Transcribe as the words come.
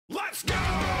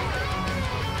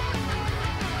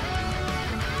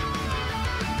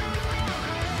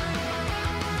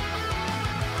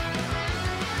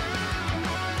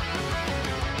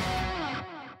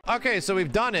Okay, so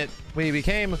we've done it. We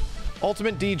became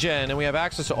Ultimate Degen, and we have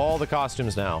access to all the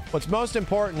costumes now. What's most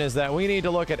important is that we need to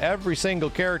look at every single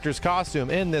character's costume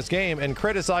in this game and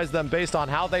criticize them based on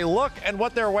how they look and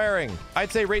what they're wearing.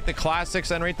 I'd say rate the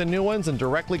classics and rate the new ones and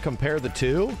directly compare the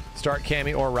two. Start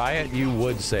Cammy or Riot, you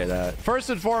would say that. First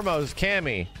and foremost,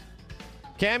 Cammy.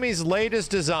 Cammy's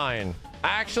latest design.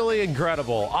 Actually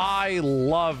incredible. I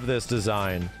love this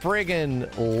design. Friggin'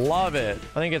 love it.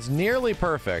 I think it's nearly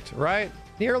perfect, right?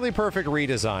 Nearly perfect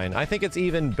redesign. I think it's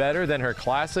even better than her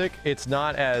classic. It's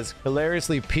not as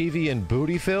hilariously PV and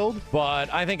booty filled,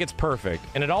 but I think it's perfect.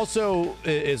 And it also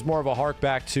is more of a hark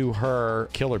back to her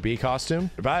Killer Bee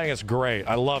costume. But I think it's great.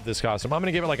 I love this costume. I'm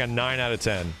gonna give it like a 9 out of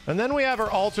 10. And then we have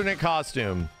her alternate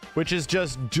costume, which is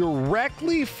just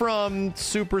directly from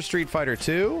Super Street Fighter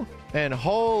 2. And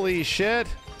holy shit,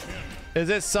 is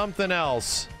it something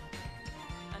else?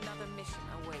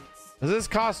 Is this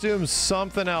costume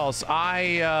something else?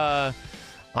 I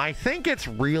think it's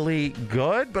really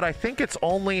good, but I think it's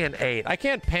only an 8. I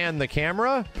can't pan the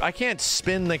camera. I can't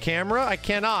spin the camera. I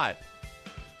cannot.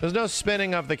 There's no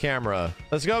spinning of the camera.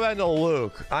 Let's go back to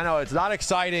Luke. I know it's not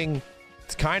exciting.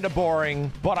 It's kind of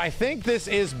boring, but I think this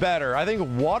is better. I think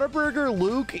Whataburger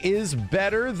Luke is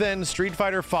better than Street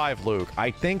Fighter V Luke. I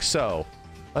think so.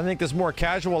 I think this more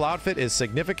casual outfit is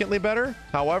significantly better.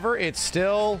 However, it's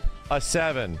still a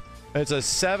 7. It's a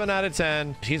 7 out of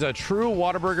 10. She's a true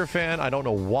Whataburger fan. I don't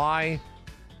know why,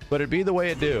 but it'd be the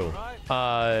way it do.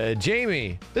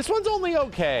 Jamie, this one's only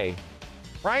okay,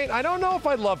 right? I don't know if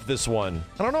I love this one.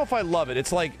 I don't know if I love it.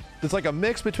 It's like a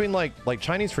mix between like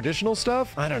Chinese traditional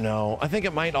stuff. I don't know. I think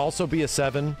it might also be a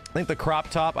 7. I think the crop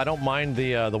top, I don't mind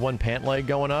the one pant leg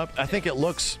going up. I think it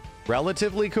looks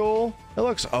relatively cool. It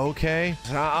looks okay.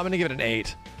 I'm gonna give it an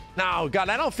 8. No, God,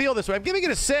 I don't feel this way. I'm giving it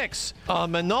a 6.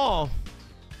 Manon.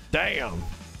 Damn.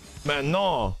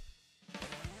 Manon.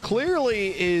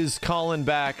 Clearly is calling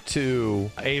back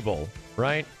to Abel,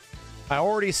 right? I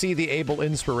already see the Abel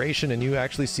inspiration, and you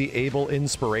actually see Abel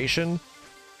inspiration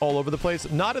all over the place.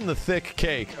 Not in the thick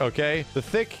cake, okay? The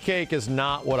thick cake is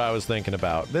not what I was thinking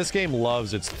about. This game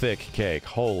loves its thick cake.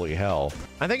 Holy hell.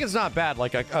 I think it's not bad.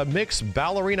 Like a mixed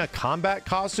ballerina combat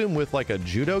costume with like a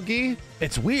judo gi.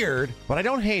 It's weird, but I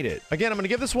don't hate it. Again, I'm gonna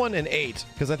give this one an 8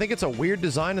 because I think it's a weird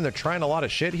design and they're trying a lot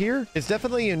of shit here. It's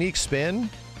definitely a unique spin,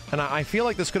 and I feel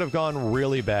like this could have gone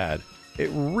really bad.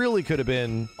 It really could have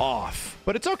been off,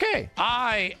 but it's okay.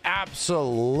 I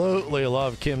absolutely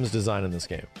love Kim's design in this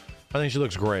game. I think she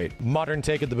looks great. Modern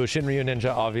take of the Bushinryu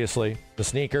Ninja, obviously. The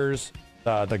sneakers,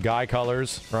 the guy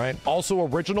colors, right? Also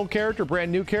original character, brand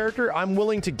new character. I'm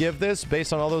willing to give this,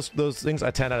 based on all those things,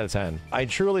 a 10 out of 10. I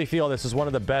truly feel this is one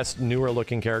of the best, newer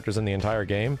looking characters in the entire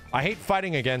game. I hate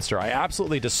fighting against her. I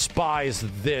absolutely despise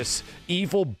this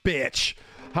evil bitch.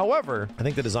 However, I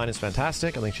think the design is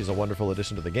fantastic. I think she's a wonderful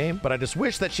addition to the game, but I just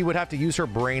wish that she would have to use her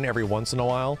brain every once in a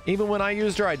while. Even when I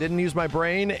used her, I didn't use my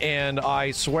brain, and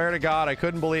I swear to God, I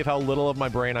couldn't believe how little of my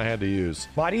brain I had to use.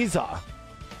 Marisa.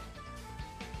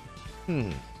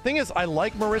 Thing is, I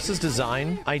like Marissa's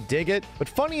design. I dig it, but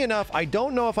funny enough, I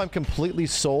don't know if I'm completely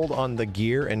sold on the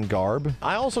gear and garb.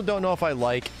 I also don't know if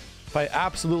I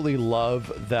absolutely love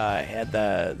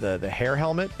the hair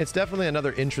helmet. It's definitely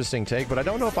another interesting take, but I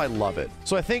don't know if I love it.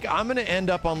 So I think I'm gonna end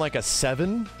up on like a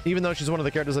 7, even though she's one of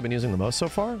the characters I've been using the most so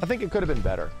far. I think it could have been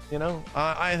better, you know?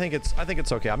 I think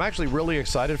it's okay. I'm actually really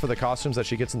excited for the costumes that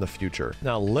she gets in the future.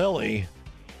 Now, Lily.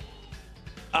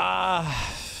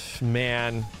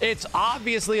 Man. It's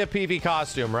obviously a PV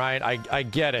costume, right? I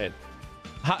get it.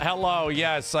 Hello,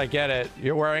 yes, I get it.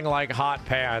 You're wearing like hot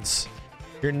pants.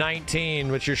 You're 19,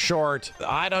 but you're short.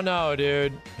 I don't know,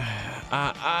 dude.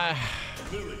 I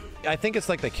think it's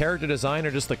like the character design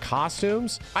or just the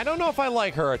costumes. I don't know if I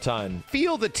like her a ton.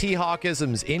 Feel the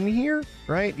T-Hawkisms in here,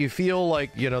 right? You feel like,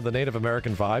 you know, the Native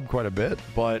American vibe quite a bit,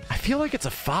 but I feel like it's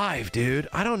a 5, dude.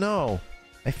 I don't know.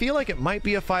 I feel like it might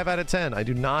be a 5 out of 10. I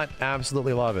do not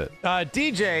absolutely love it.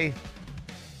 DJ,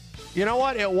 you know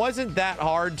what? It wasn't that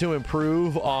hard to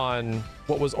improve on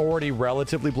what was already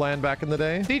relatively bland back in the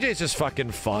day. DJ's just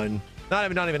fucking fun.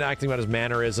 Not even acting about his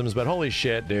mannerisms, but holy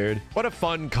shit, dude. What a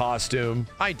fun costume.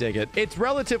 I dig it. It's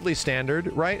relatively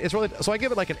standard, right? It's really, so I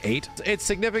give it like an 8. It's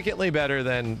significantly better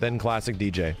than classic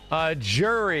DJ.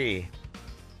 Jury.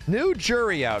 New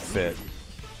jury outfit.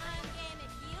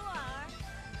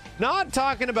 Not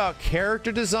talking about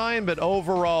character design, but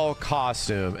overall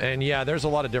costume. And yeah, there's a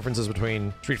lot of differences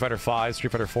between Street Fighter 5, Street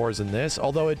Fighter 4s and this,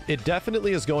 although it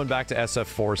definitely is going back to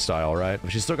SF4 style, right?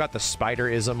 She's still got the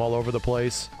spider-ism all over the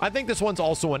place. I think this one's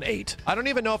also an 8. I don't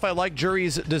even know if I like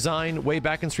Juri's design way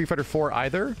back in Street Fighter 4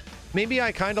 either. Maybe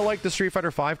I kind of like the Street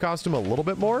Fighter 5 costume a little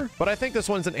bit more, but I think this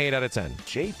one's an 8 out of 10.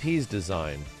 JP's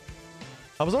design.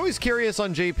 I was always curious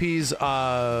on JP's,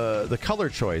 the color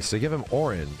choice to give him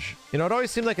orange. You know, it always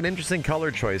seemed like an interesting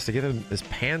color choice to give him his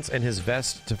pants and his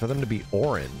vest for them to be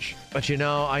orange. But you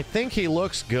know, I think he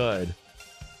looks good.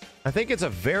 I think it's a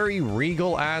very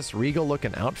regal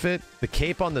looking outfit. The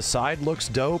cape on the side looks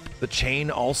dope. The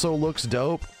chain also looks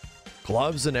dope.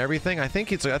 Gloves and everything. I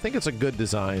think it's a good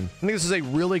design. I think this is a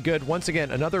really good, once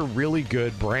again, another really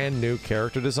good brand new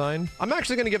character design. I'm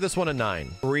actually going to give this one a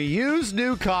 9. Ryu's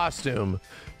new costume.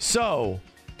 So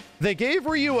they gave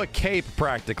Ryu a cape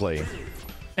practically,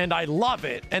 and I love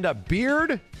it. And a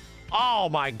beard. Oh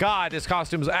my god, this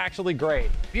costume is actually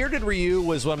great. Bearded Ryu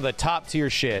was one of the top tier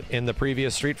shit in the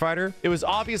previous Street Fighter. It was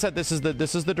obvious that this is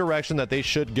the direction that they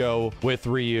should go with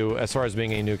Ryu as far as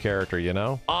being a new character, you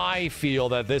know? I feel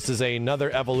that this is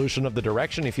another evolution of the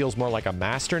direction. He feels more like a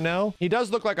master now. He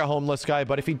does look like a homeless guy,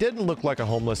 but if he didn't look like a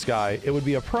homeless guy, it would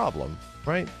be a problem,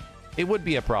 right? It would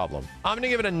be a problem. I'm gonna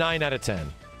give it a 9 out of 10.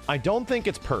 I don't think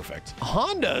it's perfect.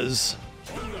 Honda's...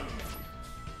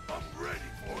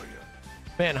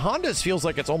 Man, Honda's feels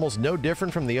like it's almost no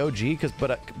different from the OG,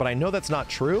 but I know that's not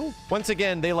true. Once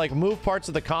again, they like move parts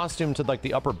of the costume to like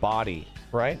the upper body,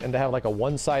 right? And to have like a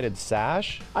one-sided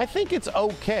sash. I think it's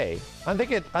okay. I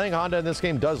think Honda in this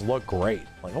game does look great.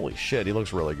 Like, holy shit, he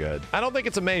looks really good. I don't think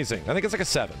it's amazing. I think it's like a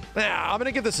 7. Yeah, I'm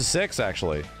gonna give this a 6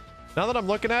 actually. Now that I'm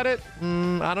looking at it,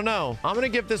 I don't know. I'm gonna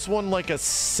give this one like a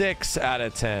 6 out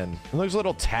of 10. It looks a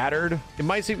little tattered. It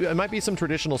might be some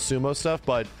traditional sumo stuff,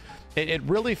 but it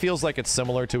really feels like it's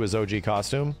similar to his OG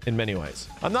costume in many ways.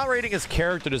 I'm not rating his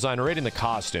character design, I'm rating the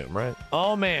costume, right?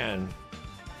 Oh, man.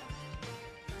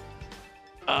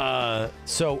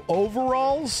 So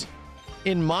overalls,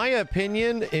 in my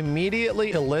opinion,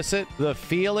 immediately elicit the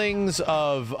feelings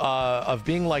of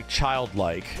being like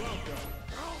childlike.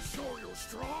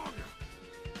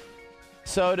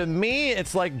 So to me,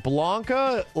 it's like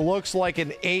Blanca looks like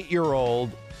an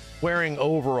 8-year-old wearing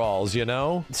overalls, you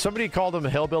know? Somebody called him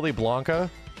Hillbilly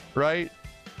Blanca, right?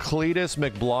 Cletus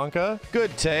McBlanca.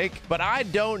 Good take, but I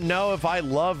don't know if I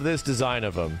love this design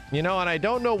of him, you know? And I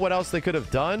don't know what else they could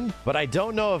have done, but I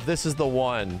don't know if this is the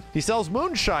one. He sells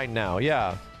moonshine now,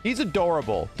 yeah. He's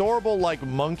adorable. Adorable, like,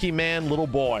 monkey man little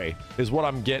boy is what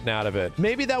I'm getting out of it.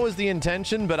 Maybe that was the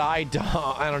intention, but I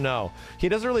don't know. He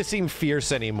doesn't really seem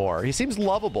fierce anymore. He seems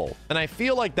lovable. And I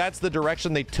feel like that's the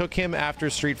direction they took him after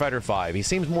Street Fighter 5. He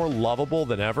seems more lovable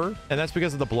than ever. And that's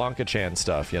because of the Blanca-chan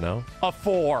stuff, you know? A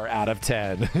 4 out of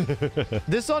 10.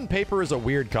 This on paper is a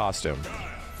weird costume.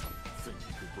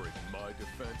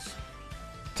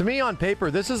 To me, on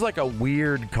paper, this is like a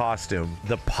weird costume.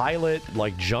 The pilot,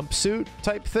 like, jumpsuit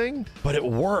type thing, but it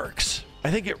works.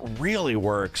 I think it really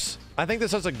works. I think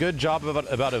this does a good job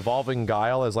about evolving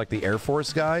Guile as, like, the Air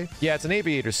Force guy. Yeah, it's an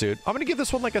aviator suit. I'm gonna give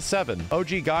this one, like, a 7.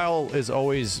 OG Guile has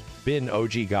always been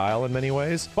OG Guile in many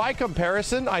ways. By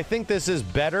comparison, I think this is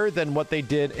better than what they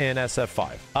did in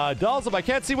SF5. Dalsum, I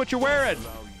can't see what you're wearing.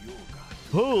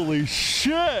 Holy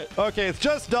shit. Okay, it's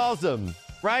just Dalsum.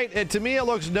 Right? And to me, it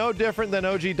looks no different than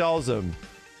OG Dalsum.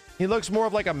 He looks more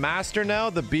of like a master now.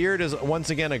 The beard is,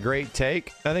 once again, a great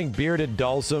take. I think bearded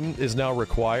Dalsum is now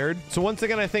required. So once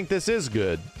again, I think this is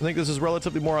good. I think this is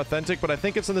relatively more authentic, but I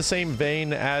think it's in the same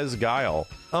vein as Guile.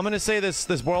 I'm going to say this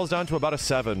boils down to about a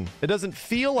 7. It doesn't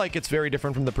feel like it's very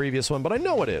different from the previous one, but I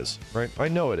know it is, right? I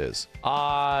know it is.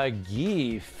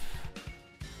 Geef.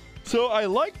 So I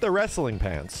like the wrestling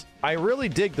pants. I really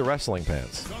dig the wrestling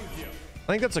pants.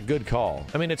 I think that's a good call.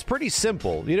 I mean, it's pretty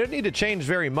simple. You don't need to change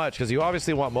very much because you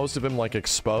obviously want most of him like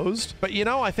exposed. But you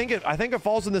know, I think it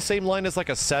falls in the same line as like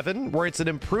a 7, where it's an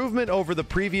improvement over the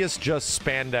previous just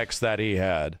spandex that he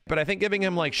had. But I think giving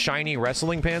him like shiny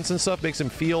wrestling pants and stuff makes him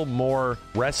feel more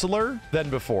wrestler than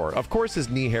before. Of course, his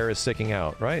knee hair is sticking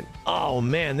out, right? Oh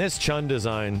man, this Chun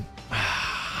design.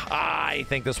 I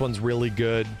think this one's really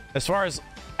good. As far as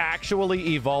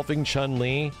actually evolving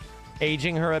Chun-Li,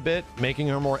 aging her a bit, making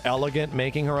her more elegant,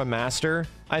 making her a master.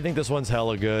 I think this one's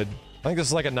hella good. I think this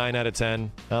is like a 9 out of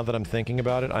 10. Now that I'm thinking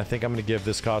about it, I think I'm gonna give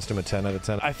this costume a 10 out of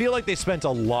 10. I feel like they spent a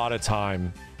lot of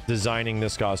time designing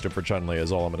this costume for Chun-Li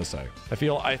is all I'm gonna say. I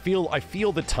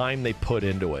feel the time they put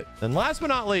into it. And last but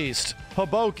not least,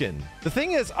 Hoboken. The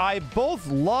thing is, I both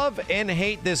love and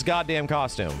hate this goddamn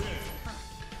costume.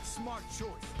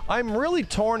 I'm really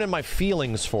torn in my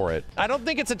feelings for it. I don't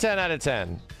think it's a 10 out of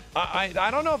 10. I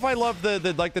don't know if I love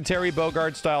the like the Terry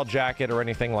Bogard style jacket or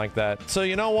anything like that. So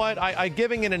you know what? I'm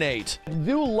giving it an 8. I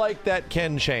do like that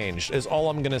Ken changed is all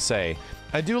I'm gonna say.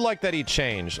 I do like that he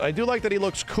changed. I do like that he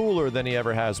looks cooler than he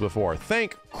ever has before.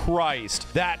 Thank Christ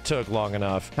that took long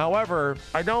enough. However,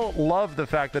 I don't love the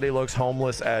fact that he looks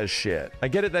homeless as shit. I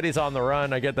get it that he's on the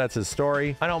run. I get that's his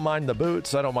story. I don't mind the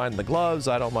boots. I don't mind the gloves.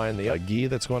 I don't mind the gi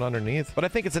that's going underneath. But I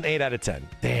think it's an 8 out of 10.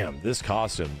 Damn, this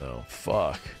costume though.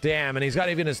 Fuck. Damn, and he's got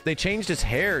even his... They changed his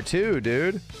hair too,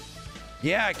 dude.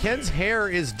 Yeah, Ken's hair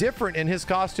is different in his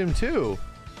costume too.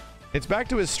 It's back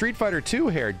to his Street Fighter 2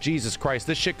 hair. Jesus Christ,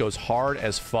 this shit goes hard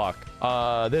as fuck.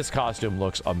 This costume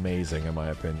looks amazing in my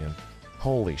opinion.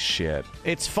 Holy shit.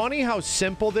 It's funny how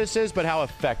simple this is, but how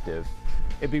effective.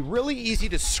 It'd be really easy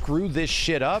to screw this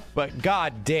shit up, but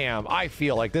god damn, I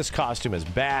feel like this costume is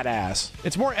badass.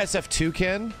 It's more SF2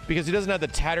 Ken, because he doesn't have the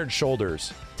tattered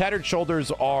shoulders. Tattered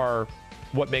shoulders are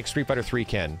what makes Street Fighter 3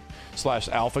 Ken /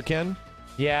 Alpha Ken.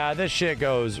 Yeah, this shit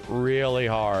goes really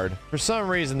hard. For some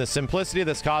reason, the simplicity of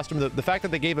this costume, the fact that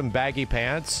they gave him baggy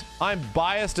pants, I'm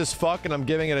biased as fuck and I'm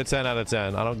giving it a 10 out of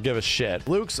 10. I don't give a shit.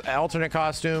 Luke's alternate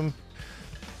costume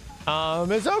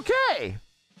is okay.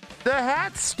 The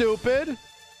hat's stupid.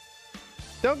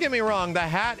 Don't get me wrong, the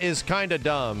hat is kind of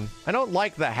dumb. I don't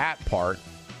like the hat part,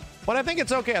 but I think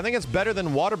it's okay. I think it's better than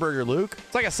Whataburger Luke.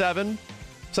 It's like a 7.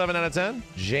 7 out of 10.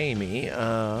 Jamie,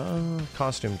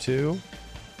 costume 2.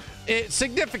 It's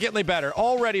significantly better.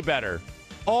 Already better.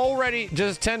 Already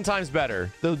just 10 times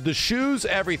better. The shoes,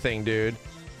 everything, dude.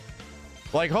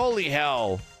 Like, holy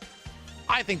hell.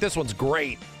 I think this one's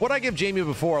great. What'd I give Jamie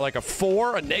before? Like a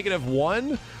 4? A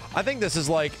 -1? I think this is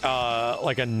like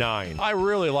a 9. I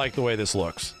really like the way this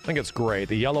looks. I think it's great.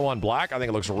 The yellow on black, I think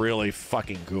it looks really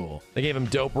fucking cool. They gave him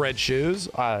dope red shoes.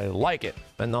 I like it.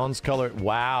 And non's color.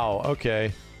 Wow.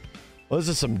 Okay. Well, this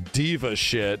is some diva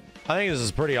shit. I think this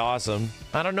is pretty awesome.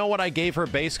 I don't know what I gave her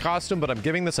base costume, but I'm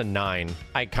giving this a 9.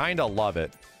 I kind of love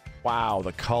it. Wow,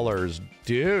 the colors.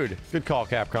 Dude, good call,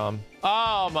 Capcom.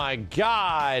 Oh my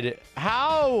god.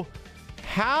 How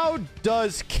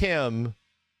does Kim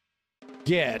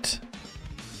get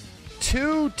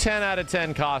 2 10 out of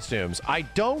 10 costumes? I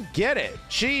don't get it.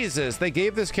 Jesus, they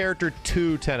gave this character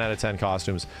 2 10 out of 10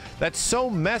 costumes. That's so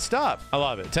messed up. I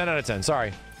love it. 10 out of 10.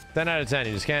 Sorry. 10 out of 10.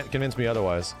 You just can't convince me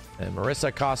otherwise. And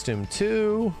Marissa costume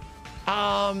 2.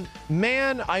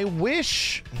 Man, I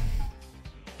wish...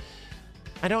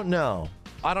 I don't know.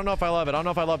 I don't know if I love it. I don't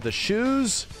know if I love the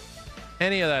shoes.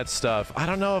 Any of that stuff. I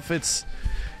don't know if it's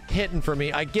hitting for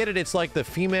me. I get it. It's like the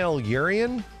female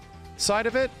Urian side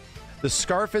of it. The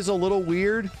scarf is a little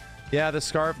weird. Yeah, the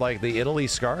scarf, like the Italy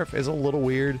scarf, is a little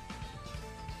weird.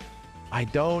 I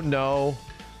don't know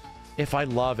if I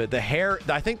love it. The hair,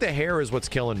 I think the hair is what's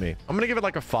killing me. I'm gonna give it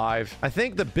like a 5. I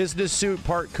think the business suit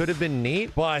part could have been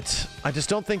neat, but I just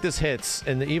don't think this hits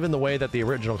in even the way that the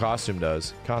original costume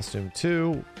does. Costume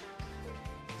 2.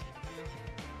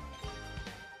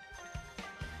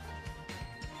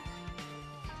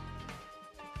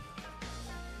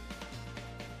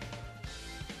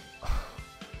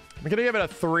 I'm gonna give it a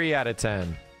 3 out of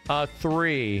 10. A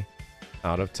 3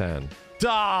 out of 10.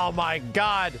 Oh my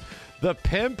god! The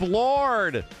Pimp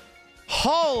Lord!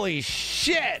 Holy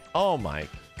shit! Oh my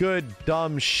good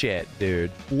dumb shit, dude.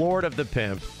 Lord of the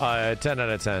Pimp. 10 out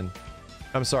of 10.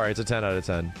 I'm sorry, it's a 10 out of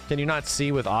 10. Can you not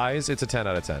see with eyes? It's a 10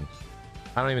 out of 10.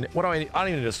 I don't even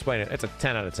need to explain it. It's a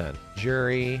 10 out of 10.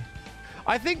 Jury.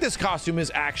 I think this costume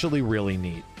is actually really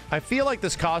neat. I feel like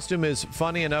this costume is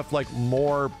funny enough, like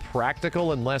more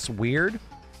practical and less weird.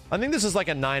 I think this is like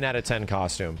a 9 out of 10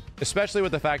 costume, especially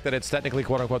with the fact that it's technically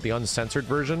quote unquote the uncensored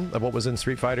version of what was in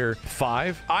Street Fighter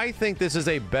 5. I think this is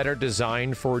a better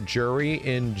design for Jury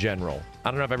in general.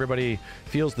 I don't know if everybody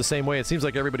feels the same way. It seems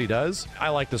like everybody does. I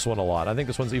like this one a lot. I think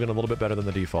this one's even a little bit better than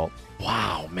the default.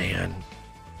 Wow, man.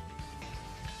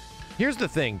 Here's the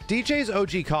thing, DJ's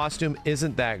OG costume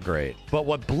isn't that great, but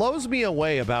what blows me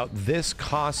away about this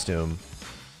costume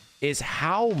is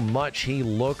how much he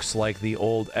looks like the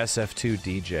old SF2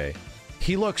 DJ.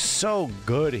 He looks so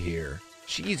good here.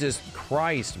 Jesus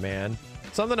Christ, man.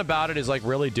 Something about it is like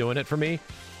really doing it for me.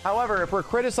 However, if we're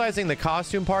criticizing the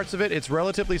costume parts of it, it's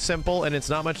relatively simple and it's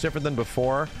not much different than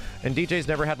before, and DJ's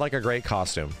never had like a great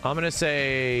costume. I'm gonna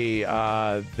say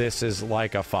this is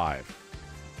like a 5.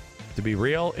 To be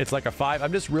real, it's like a 5.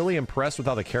 I'm just really impressed with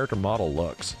how the character model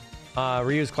looks.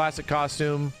 Ryu's classic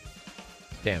costume.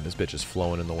 Damn, this bitch is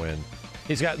flowing in the wind.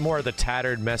 He's got more of the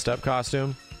tattered, messed up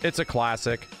costume. It's a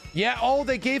classic. Yeah, oh,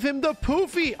 they gave him the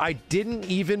poofy. I didn't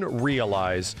even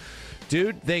realize.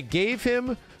 Dude, they gave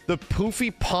him the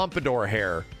poofy pompadour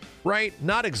hair. Right?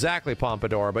 Not exactly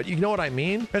pompadour, but you know what I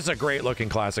mean? It's a great looking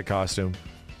classic costume.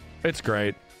 It's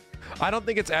great. I don't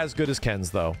think it's as good as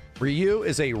Ken's, though. Ryu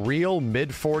is a real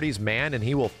mid-40s man, and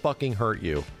he will fucking hurt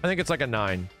you. I think it's like a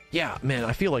 9. Yeah, man,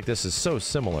 I feel like this is so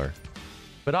similar.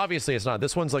 But obviously it's not.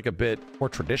 This one's like a bit more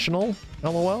traditional.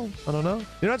 LOL. I don't know.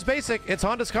 You know, it's basic. It's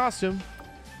Honda's costume,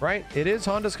 right? It is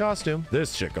Honda's costume.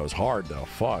 This shit goes hard, though.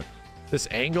 Fuck. This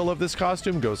angle of this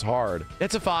costume goes hard.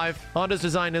 It's a 5. Honda's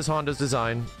design is Honda's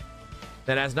design.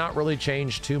 That has not really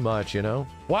changed too much, you know?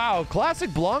 Wow,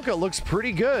 classic Blanca looks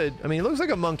pretty good. I mean, it looks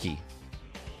like a monkey.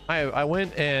 I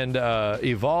went and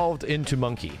evolved into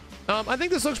monkey. I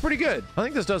think this looks pretty good. I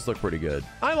think this does look pretty good.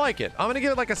 I like it. I'm gonna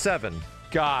give it like a 7.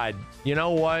 God, you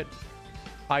know what?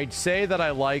 I'd say that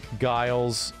I like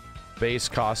Guile's base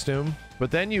costume,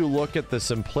 but then you look at the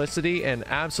simplicity and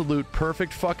absolute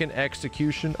perfect fucking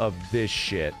execution of this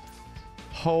shit.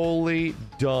 Holy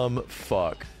dumb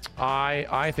fuck.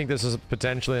 I think this is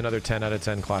potentially another 10 out of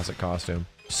 10 classic costume.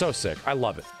 So sick. I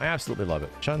love it. I absolutely love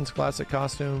it. Chun's classic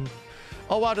costume.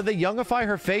 Oh, wow. Did they youngify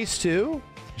her face, too?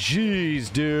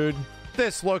 Jeez, dude.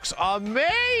 This looks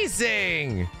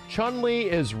amazing. Chun-Li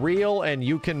is real, and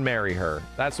you can marry her.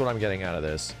 That's what I'm getting out of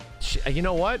this. You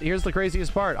know what? Here's the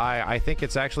craziest part. I think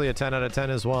it's actually a 10 out of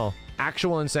 10 as well.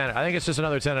 Actual insanity. I think it's just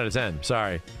another 10 out of 10.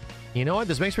 Sorry. You know what?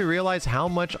 This makes me realize how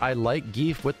much I like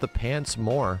Geef with the pants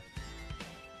more.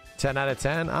 10 out of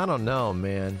 10? I don't know,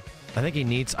 man. I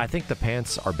think the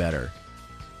pants are better.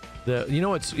 You know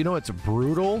what's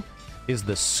brutal is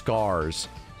the scars.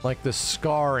 Like the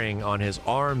scarring on his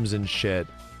arms and shit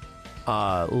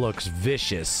looks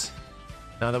vicious.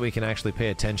 Now that we can actually pay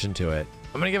attention to it.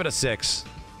 I'm gonna give it a 6.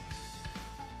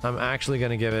 I'm actually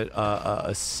gonna give it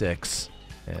a 6.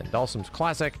 And Dhalsim's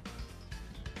classic.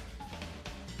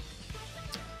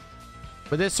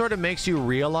 But this sort of makes you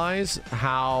realize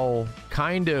how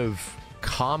kind of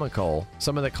comical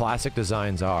some of the classic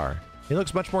designs are. It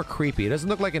looks much more creepy. It doesn't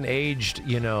look like an aged,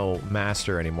 you know,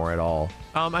 master anymore at all.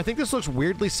 I think this looks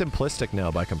weirdly simplistic now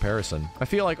by comparison. I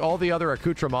feel like all the other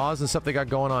accoutrements and stuff they got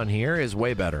going on here is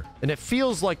way better. And it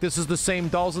feels like this is the same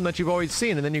Dhalsim that you've always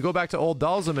seen. And then you go back to old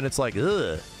Dhalsim and it's like,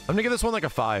 ugh. I'm gonna give this one like a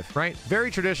 5, right?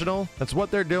 Very traditional. That's what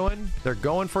they're doing. They're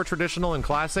going for traditional and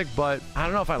classic, but I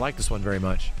don't know if I like this one very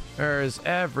much. There's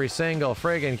every single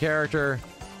friggin' character.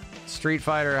 Street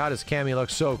Fighter, how does Cammy look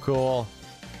so cool?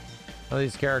 Oh,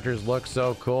 these characters look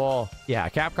so cool. Yeah,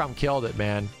 Capcom killed it,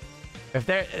 man.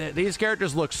 These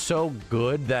characters look so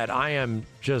good that I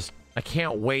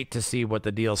can't wait to see what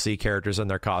the DLC characters and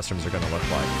their costumes are gonna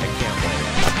look like. I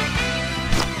can't wait.